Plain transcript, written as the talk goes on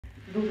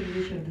Добрый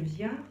вечер,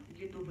 друзья,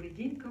 или добрый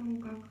день, кому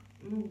как.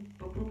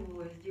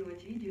 Попробовала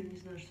сделать видео, не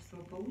знаю, что с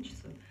вами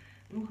получится,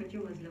 но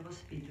хотелось для вас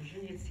спеть.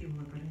 Уже нет сил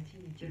на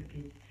карантине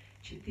терпеть.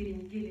 4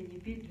 недели не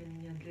петь для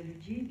меня, для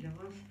людей, для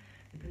вас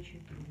это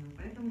очень трудно.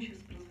 Поэтому сейчас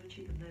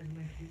прозвучит одна из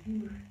моих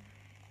любимых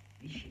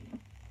вещей.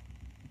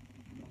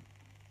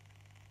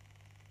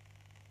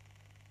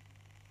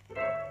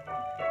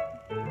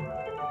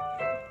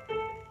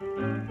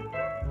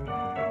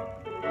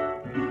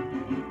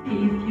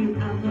 If you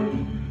ever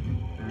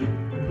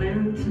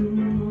plan to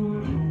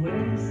move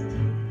west,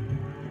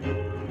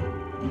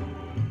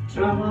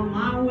 travel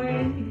my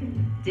way,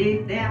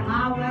 take the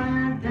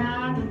highway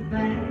down the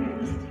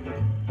fast.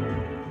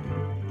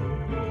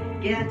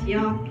 Get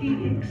your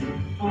kicks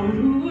on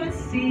Route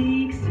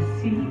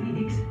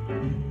 66.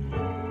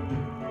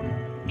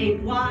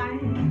 8 wide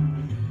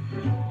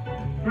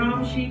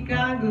from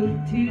Chicago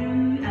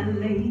to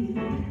LA.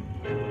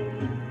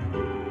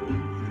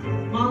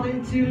 More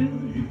than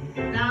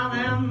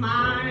 2,000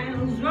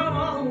 miles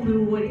all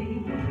the way.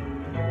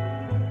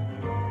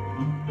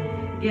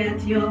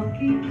 Get your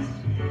kicks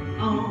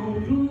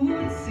on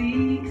Route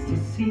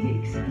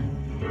 66.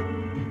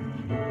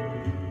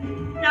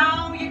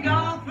 Now you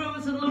go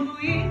through St.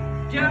 Louis,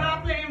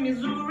 Joplin,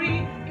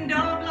 Missouri, and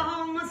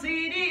Oklahoma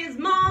City is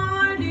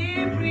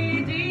mighty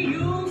pretty.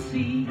 You'll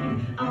see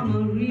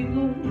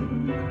Amarillo,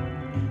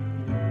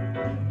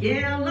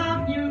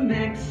 Gallup, New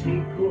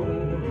Mexico,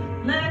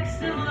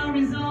 Blackstone,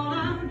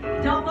 Arizona.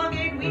 Don't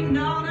forget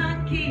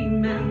Winona,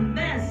 Kingman,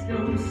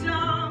 Besto,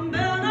 San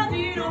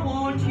Bernardino.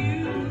 Want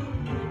you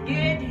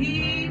get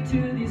here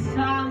to this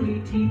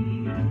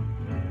solitude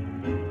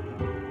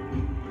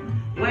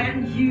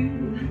when you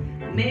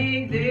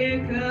make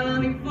the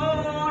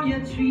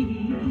California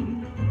trip.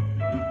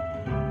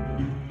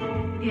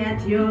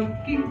 Get your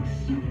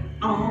kicks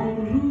on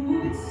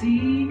Route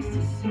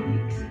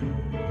 66.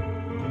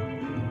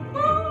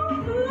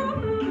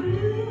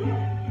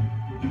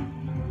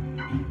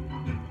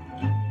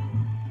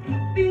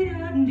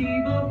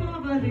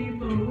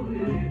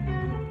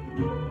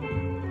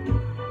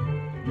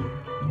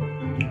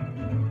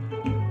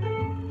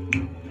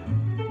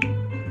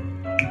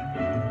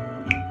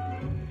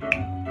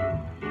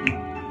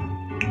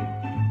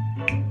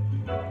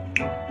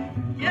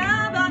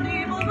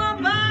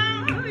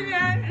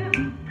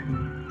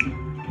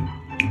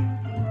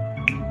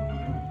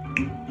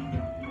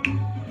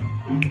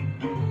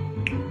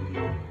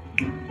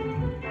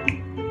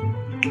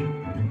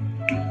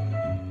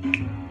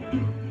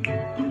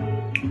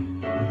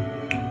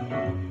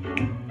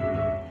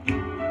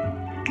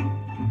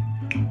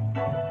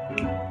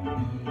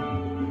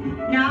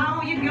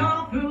 Now you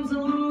go through St.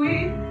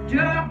 Louis,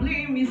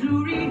 Joplin,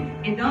 Missouri,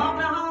 and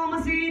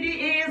Oklahoma City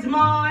is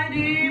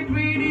mighty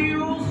pretty.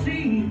 You'll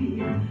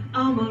see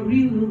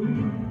Amarillo,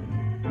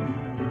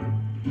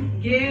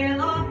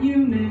 Gallup,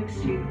 New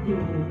Mexico,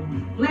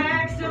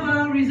 Blackstone,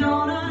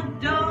 Arizona.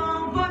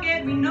 Don't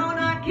forget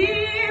Winona,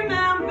 Kim,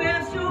 and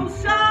Besto,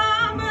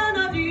 San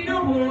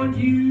Bernardino. Want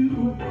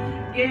you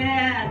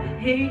get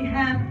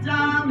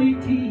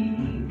hospitality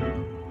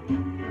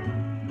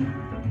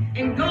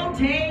and go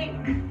take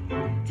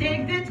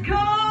that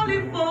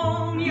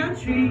California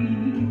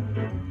trip.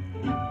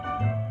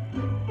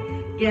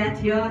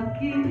 Get your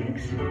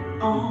kicks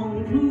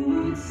on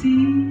Route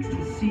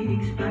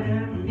 66.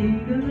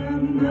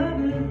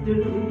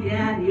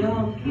 Get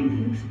your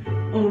kicks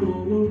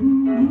on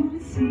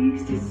Route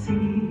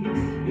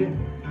 66.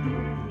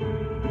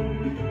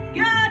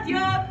 Get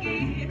your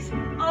kicks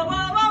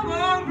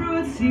on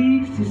Route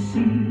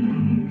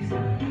 66.